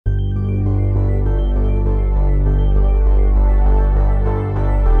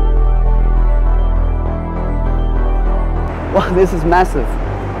Wow, this is massive.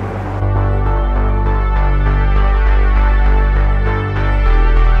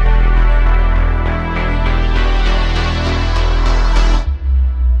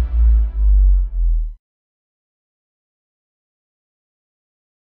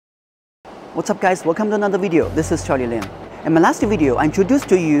 What's up guys, welcome to another video. This is Charlie Lin. In my last video, I introduced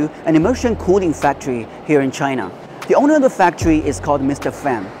to you an immersion cooling factory here in China. The owner of the factory is called Mr.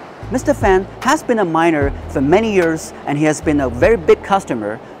 Fan. Mr. Fan has been a miner for many years and he has been a very big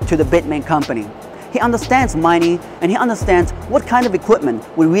customer to the Bitmain company. He understands mining and he understands what kind of equipment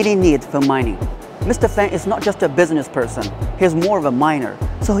we really need for mining. Mr. Fan is not just a business person, he's more of a miner,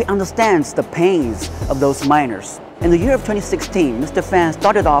 so he understands the pains of those miners. In the year of 2016, Mr. Fan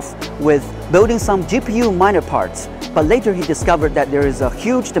started off with building some GPU miner parts, but later he discovered that there is a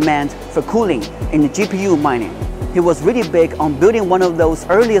huge demand for cooling in the GPU mining. He was really big on building one of those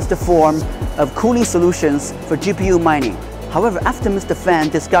earliest form of cooling solutions for GPU mining. However, after Mr. Fan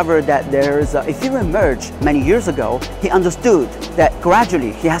discovered that there is an Ethereum merge many years ago, he understood that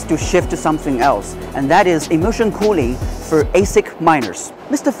gradually he has to shift to something else, and that is immersion cooling for ASIC miners.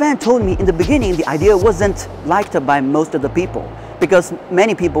 Mr. Fan told me in the beginning the idea wasn't liked by most of the people because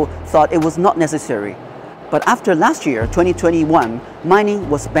many people thought it was not necessary. But after last year, 2021, mining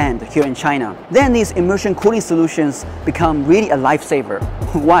was banned here in China. Then these immersion cooling solutions become really a lifesaver.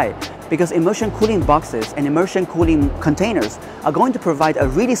 Why? Because immersion cooling boxes and immersion cooling containers are going to provide a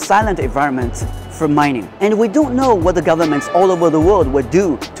really silent environment for mining. And we don't know what the governments all over the world would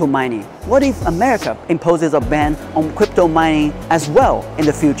do to mining. What if America imposes a ban on crypto mining as well in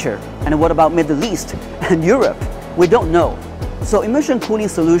the future? And what about Middle East and Europe? We don't know. So immersion cooling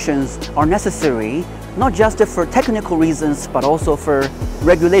solutions are necessary not just for technical reasons, but also for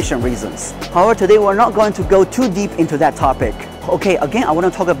regulation reasons. However, today we're not going to go too deep into that topic. Okay, again, I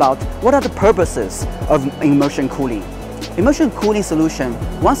want to talk about what are the purposes of immersion cooling. Immersion cooling solution,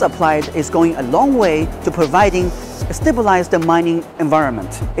 once applied, is going a long way to providing a stabilized mining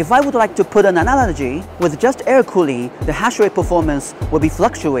environment. If I would like to put an analogy, with just air cooling, the hash rate performance will be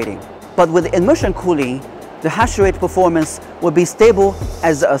fluctuating. But with immersion cooling, the hash rate performance will be stable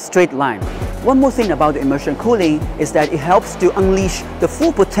as a straight line. One more thing about immersion cooling is that it helps to unleash the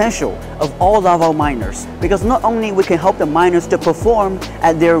full potential of all of our miners. Because not only we can help the miners to perform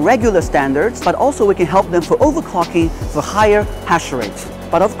at their regular standards, but also we can help them for overclocking for higher hash rates.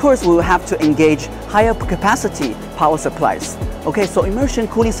 But of course, we will have to engage higher capacity power supplies. Okay, so immersion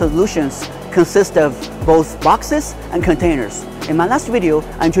cooling solutions consist of both boxes and containers. In my last video,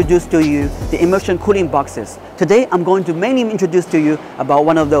 I introduced to you the immersion cooling boxes. Today, I'm going to mainly introduce to you about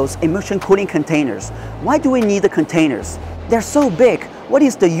one of those immersion cooling containers. Why do we need the containers? They're so big. What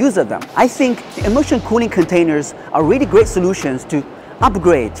is the use of them? I think the immersion cooling containers are really great solutions to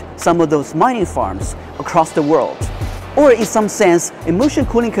upgrade some of those mining farms across the world. Or in some sense, immersion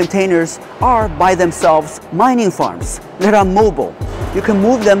cooling containers are by themselves mining farms that are mobile. You can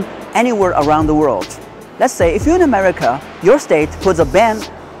move them anywhere around the world. Let's say if you're in America, your state puts a ban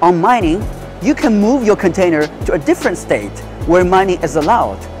on mining, you can move your container to a different state where mining is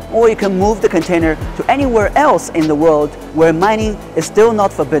allowed. Or you can move the container to anywhere else in the world where mining is still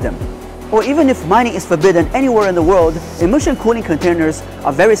not forbidden. Or even if mining is forbidden anywhere in the world, immersion cooling containers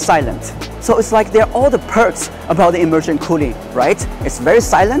are very silent. So it's like they're all the perks about the immersion cooling, right? It's very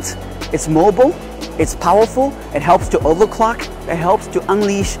silent, it's mobile, it's powerful, it helps to overclock, it helps to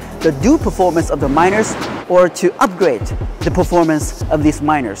unleash the due performance of the miners or to upgrade the performance of these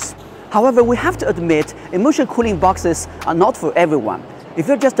miners. However, we have to admit immersion cooling boxes are not for everyone. If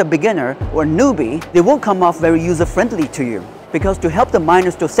you're just a beginner or a newbie, they won't come off very user-friendly to you. Because to help the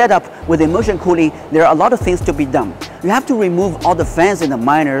miners to set up with immersion cooling, there are a lot of things to be done. You have to remove all the fans in the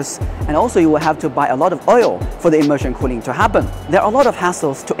miners, and also you will have to buy a lot of oil for the immersion cooling to happen. There are a lot of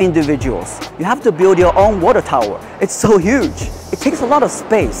hassles to individuals. You have to build your own water tower. It's so huge. It takes a lot of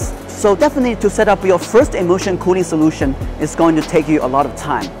space. So definitely to set up your first immersion cooling solution is going to take you a lot of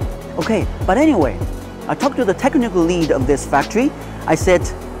time. Okay, but anyway, I talked to the technical lead of this factory. I said,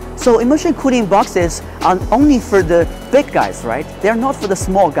 so immersion cooling boxes are only for the big guys, right? They're not for the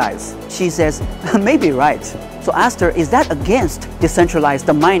small guys. She says, maybe right. So I asked her, is that against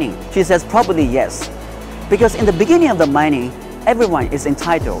decentralized mining? She says, probably yes. Because in the beginning of the mining, everyone is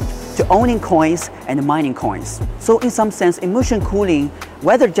entitled to owning coins and mining coins. So in some sense, immersion cooling,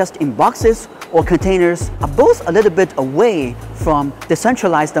 whether just in boxes or containers, are both a little bit away from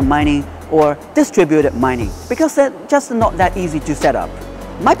decentralized mining or distributed mining, because they're just not that easy to set up.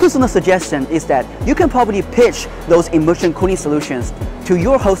 My personal suggestion is that you can probably pitch those immersion cooling solutions to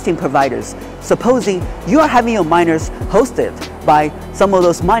your hosting providers, supposing you are having your miners hosted by some of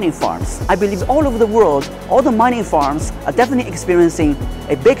those mining farms. I believe all over the world, all the mining farms are definitely experiencing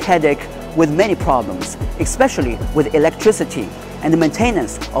a big headache with many problems, especially with electricity and the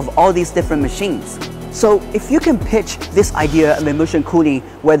maintenance of all these different machines. So if you can pitch this idea of immersion cooling,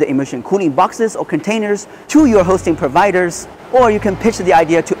 whether immersion cooling boxes or containers, to your hosting providers, or you can pitch the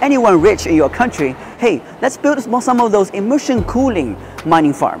idea to anyone rich in your country, hey, let's build some of those immersion cooling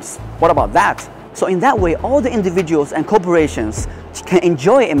mining farms. What about that? So in that way, all the individuals and corporations can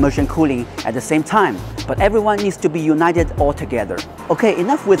enjoy immersion cooling at the same time, but everyone needs to be united all together. Okay,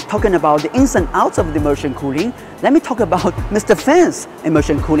 enough with talking about the ins and outs of the immersion cooling. Let me talk about Mr. Fan's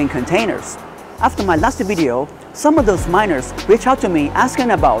immersion cooling containers. After my last video, some of those miners reached out to me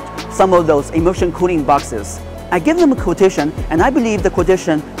asking about some of those immersion cooling boxes. I gave them a quotation, and I believe the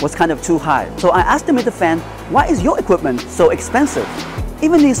quotation was kind of too high. So I asked Mr. Fan, why is your equipment so expensive?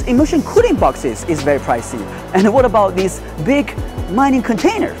 Even these immersion cooling boxes is very pricey. And what about these big mining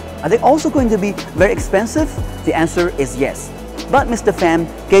containers? Are they also going to be very expensive? The answer is yes. But Mr. Fan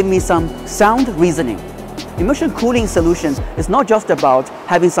gave me some sound reasoning. Immersion cooling solution is not just about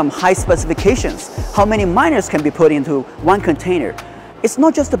having some high specifications, how many miners can be put into one container. It's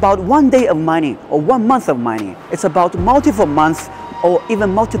not just about one day of mining or 1 month of mining. It's about multiple months or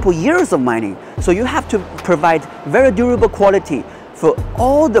even multiple years of mining. So you have to provide very durable quality for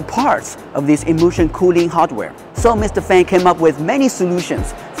all the parts of this immersion cooling hardware. So Mr. Fan came up with many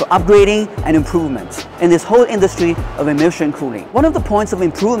solutions for upgrading and improvement in this whole industry of immersion cooling. One of the points of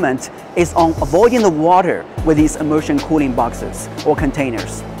improvement is on avoiding the water with these immersion cooling boxes or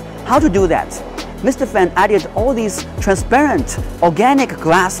containers. How to do that? Mr. Fan added all these transparent organic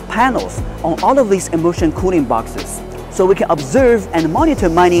glass panels on all of these immersion cooling boxes, so we can observe and monitor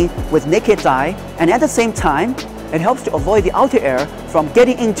mining with naked eye, and at the same time, it helps to avoid the outer air from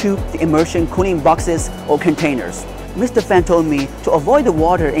getting into the immersion cooling boxes or containers. Mr. Fan told me to avoid the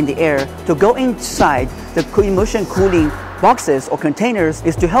water in the air to go inside the immersion cooling boxes or containers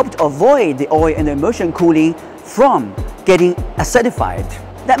is to help to avoid the oil in the immersion cooling from getting acidified.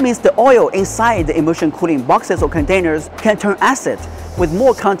 That means the oil inside the immersion cooling boxes or containers can turn acid with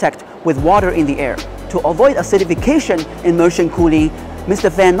more contact with water in the air. To avoid acidification in immersion cooling,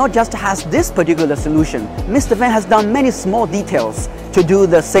 Mr. Fan not just has this particular solution, Mr. Fan has done many small details to do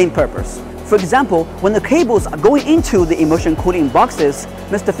the same purpose. For example, when the cables are going into the immersion cooling boxes,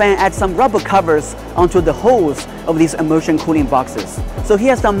 Mr. Fan adds some rubber covers onto the holes of these immersion cooling boxes. So he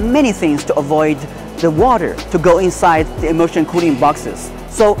has done many things to avoid the water to go inside the immersion cooling boxes.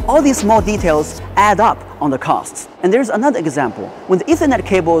 So all these small details add up on the costs. And there's another example. When the Ethernet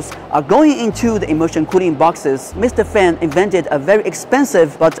cables are going into the immersion cooling boxes, Mr. Fan invented a very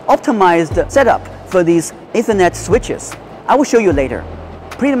expensive but optimized setup for these Ethernet switches. I will show you later.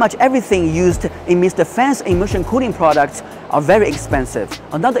 Pretty much everything used in Mr. Fan's immersion cooling products are very expensive.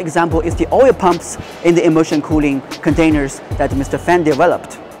 Another example is the oil pumps in the immersion cooling containers that Mr. Fan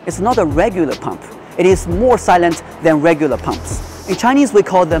developed. It's not a regular pump. It is more silent than regular pumps. In Chinese, we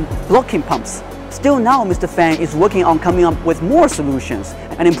call them blocking pumps. Still now, Mr. Fan is working on coming up with more solutions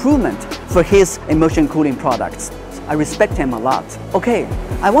and improvement for his immersion cooling products. I respect him a lot. Okay,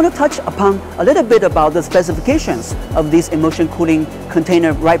 I want to touch upon a little bit about the specifications of this immersion cooling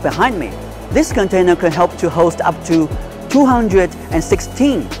container right behind me. This container can help to host up to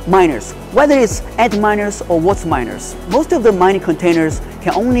 216 miners, whether it's antminers or WDMS. Most of the mining containers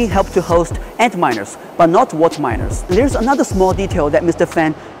can only help to host antminers, but not WDMS. There's another small detail that Mr.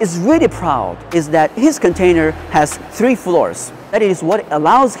 Fan is really proud, is that his container has 3 floors. That is what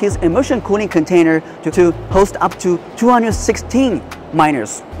allows his immersion cooling container to host up to 216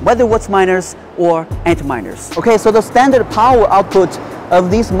 miners, whether WDMS or antminers. Okay, so the standard power output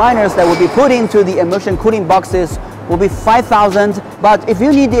of these miners that will be put into the immersion cooling boxes will be 5,000, but if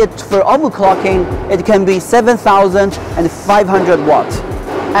you need it for overclocking, it can be 7,500 watts.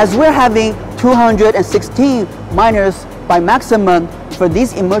 As we're having 216 miners by maximum for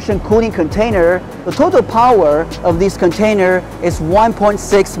this immersion cooling container, the total power of this container is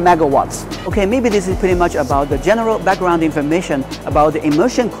 1.6 megawatts. Okay, maybe this is pretty much about the general background information about the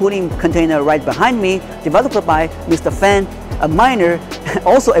immersion cooling container right behind me, developed by Mr. Fan, a miner,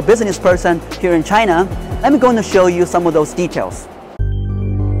 also a business person here in China. Let me go and show you some of those details.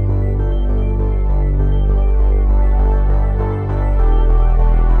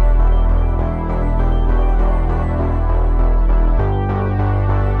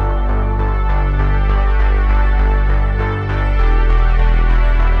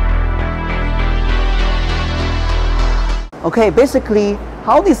 Okay, basically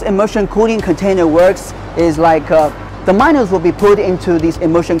how this immersion cooling container works is like the miners will be put into these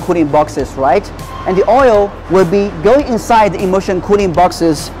immersion cooling boxes, right? And the oil will be going inside the immersion cooling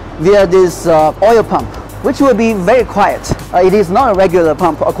boxes via this oil pump, which will be very quiet. It is not a regular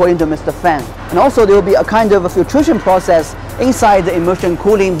pump according to Mr. Fan. And also there will be a kind of a filtration process inside the immersion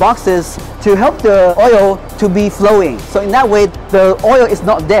cooling boxes to help the oil to be flowing. So in that way, the oil is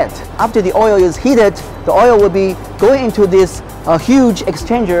not dead. After the oil is heated, the oil will be going into this huge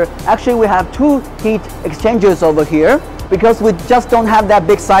exchanger. Actually, we have two heat exchangers over here because we just don't have that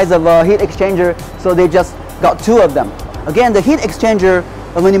big size of a heat exchanger, so they just got two of them. Again, the heat exchanger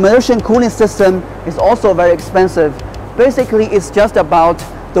of an immersion cooling system is also very expensive. Basically, it's just about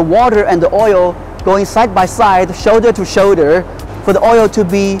the water and the oil going side by side, shoulder to shoulder, for the oil to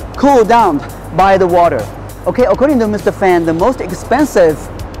be cooled down by the water. Okay, according to Mr. Fan, the most expensive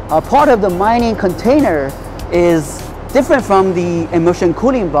part of the mining container is different from the immersion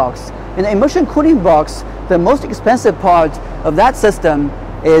cooling box. In the immersion cooling box, the most expensive part of that system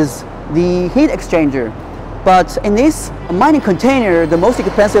is the heat exchanger. But in this mining container, the most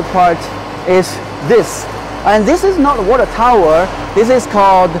expensive part is this. And this is not a water tower, this is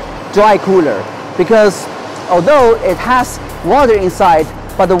called dry cooler. Because although it has water inside,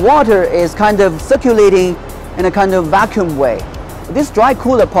 but the water is kind of circulating in a kind of vacuum way. This dry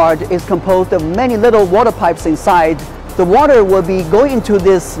cooler part is composed of many little water pipes inside. The water will be going into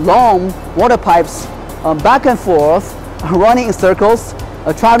these long water pipes back and forth, running in circles,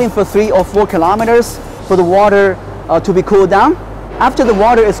 traveling for 3 or 4 kilometers for the water to be cooled down. After the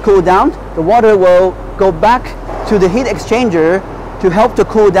water is cooled down, the water will go back to the heat exchanger to help to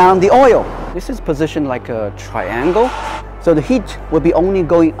cool down the oil. This is positioned like a triangle, so the heat will be only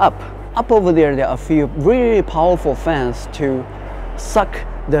going up. Up over there, there are a few really powerful fans to suck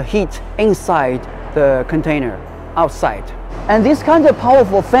the heat inside the container, outside. And these kinds of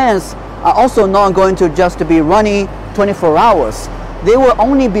powerful fans are also not going to just be running 24 hours. They will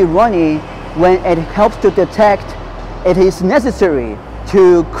only be running when it helps to detect it is necessary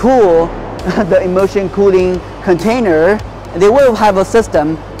to cool the immersion cooling container. They will have a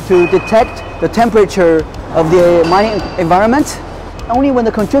system to detect the temperature of the mining environment. Only when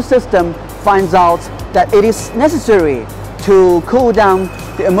the control system finds out that it is necessary to cool down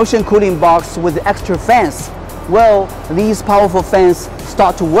the immersion cooling box with the extra fans, well, these powerful fans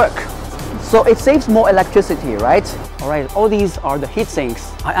start to work. So it saves more electricity, right? All right, all these are the heat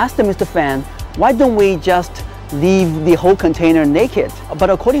sinks. I asked Mr. Fan, why don't we just leave the whole container naked? But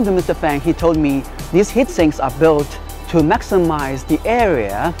according to Mr. Fan, he told me these heat sinks are built to maximize the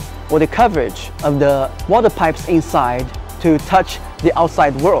area or the coverage of the water pipes inside to touch the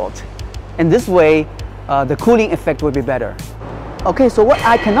outside world. And this way, the cooling effect will be better. Okay, so what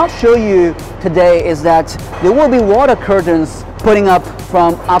I cannot show you today is that there will be water curtains putting up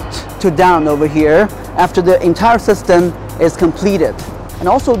from up to down over here after the entire system is completed. And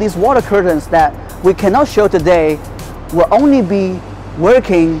also these water curtains that we cannot show today will only be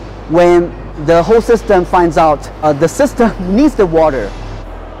working when the whole system finds out the system needs the water.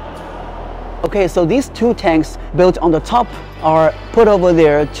 Okay, so these two tanks built on the top are put over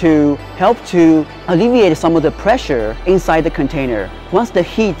there to help to alleviate some of the pressure inside the container once the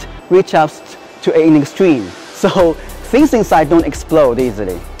heat reaches to an extreme, so things inside don't explode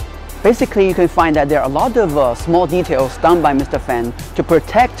easily. Basically, you can find that there are a lot of small details done by Mr. Fan to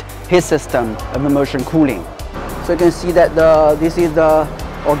protect his system of immersion cooling. So you can see that this is the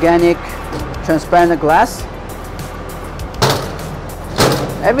organic transparent glass.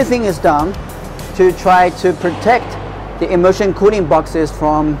 Everything is done to try to protect the immersion cooling boxes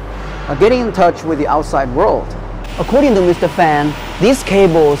from getting in touch with the outside world. According to Mr. Fan, these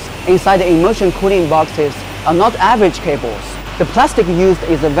cables inside the immersion cooling boxes are not average cables. The plastic used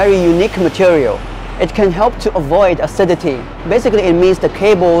is a very unique material. It can help to avoid acidity. Basically, it means the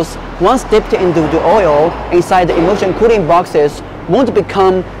cables, once dipped into the oil inside the immersion cooling boxes, won't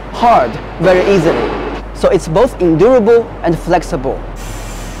become hard very easily. So it's both endurable and flexible.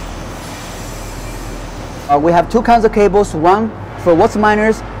 We have two kinds of cables, one for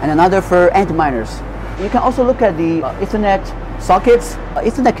WDMS and another for Antminers. You can also look at the Ethernet sockets.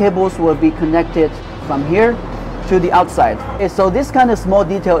 Ethernet cables will be connected from here to the outside. So this kind of small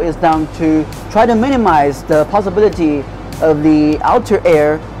detail is done to try to minimize the possibility of the outer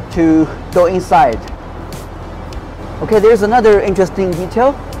air to go inside. Okay, there's another interesting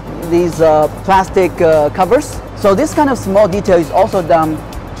detail, these plastic covers. So this kind of small detail is also done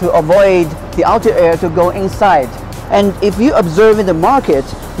to avoid the outer air to go inside. And if you observe in the market,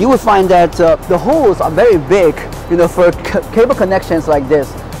 you will find that the holes are very big, for cable connections like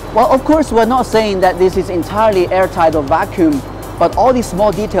this. Well, of course, we're not saying that this is entirely airtight or vacuum but all these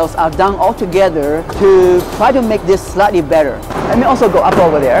small details are done all together to try to make this slightly better. Let me also go up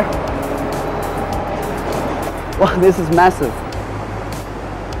over there. Wow, this is massive.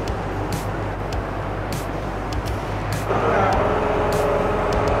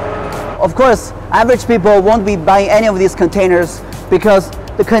 Of course, average people won't be buying any of these containers because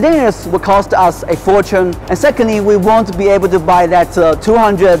the containers will cost us a fortune, and secondly, we won't be able to buy that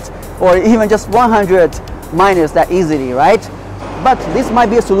 200 or even just 100 miners that easily, right? But this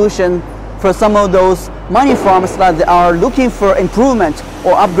might be a solution for some of those mining farms that are looking for improvement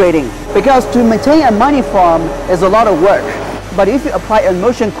or upgrading, because to maintain a mining farm is a lot of work. But if you apply an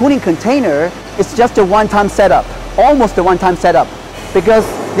immersion cooling container, it's just a one-time setup, almost a one-time setup, because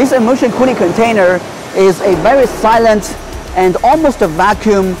this immersion cooling container is a very silent and almost a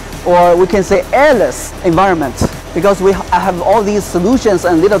vacuum, or we can say airless environment, because we have all these solutions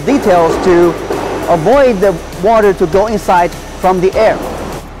and little details to avoid the water to go inside from the air.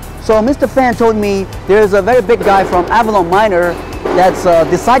 So Mr. Fan told me there's a very big guy from Avalon Miner that's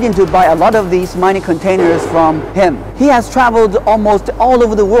deciding to buy a lot of these mining containers from him. He has traveled almost all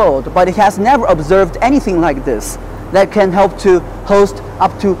over the world, but he has never observed anything like this that can help to host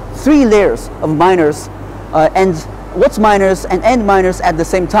up to 3 layers of miners and what's miners and end miners at the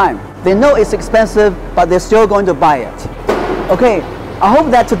same time. They know it's expensive, but they're still going to buy it. Okay, I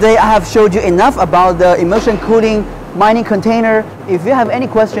hope that today I have showed you enough about the immersion cooling mining container. If you have any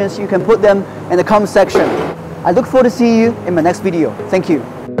questions, you can put them in the comment section. I look forward to seeing you in my next video. Thank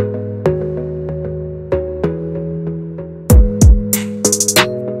you.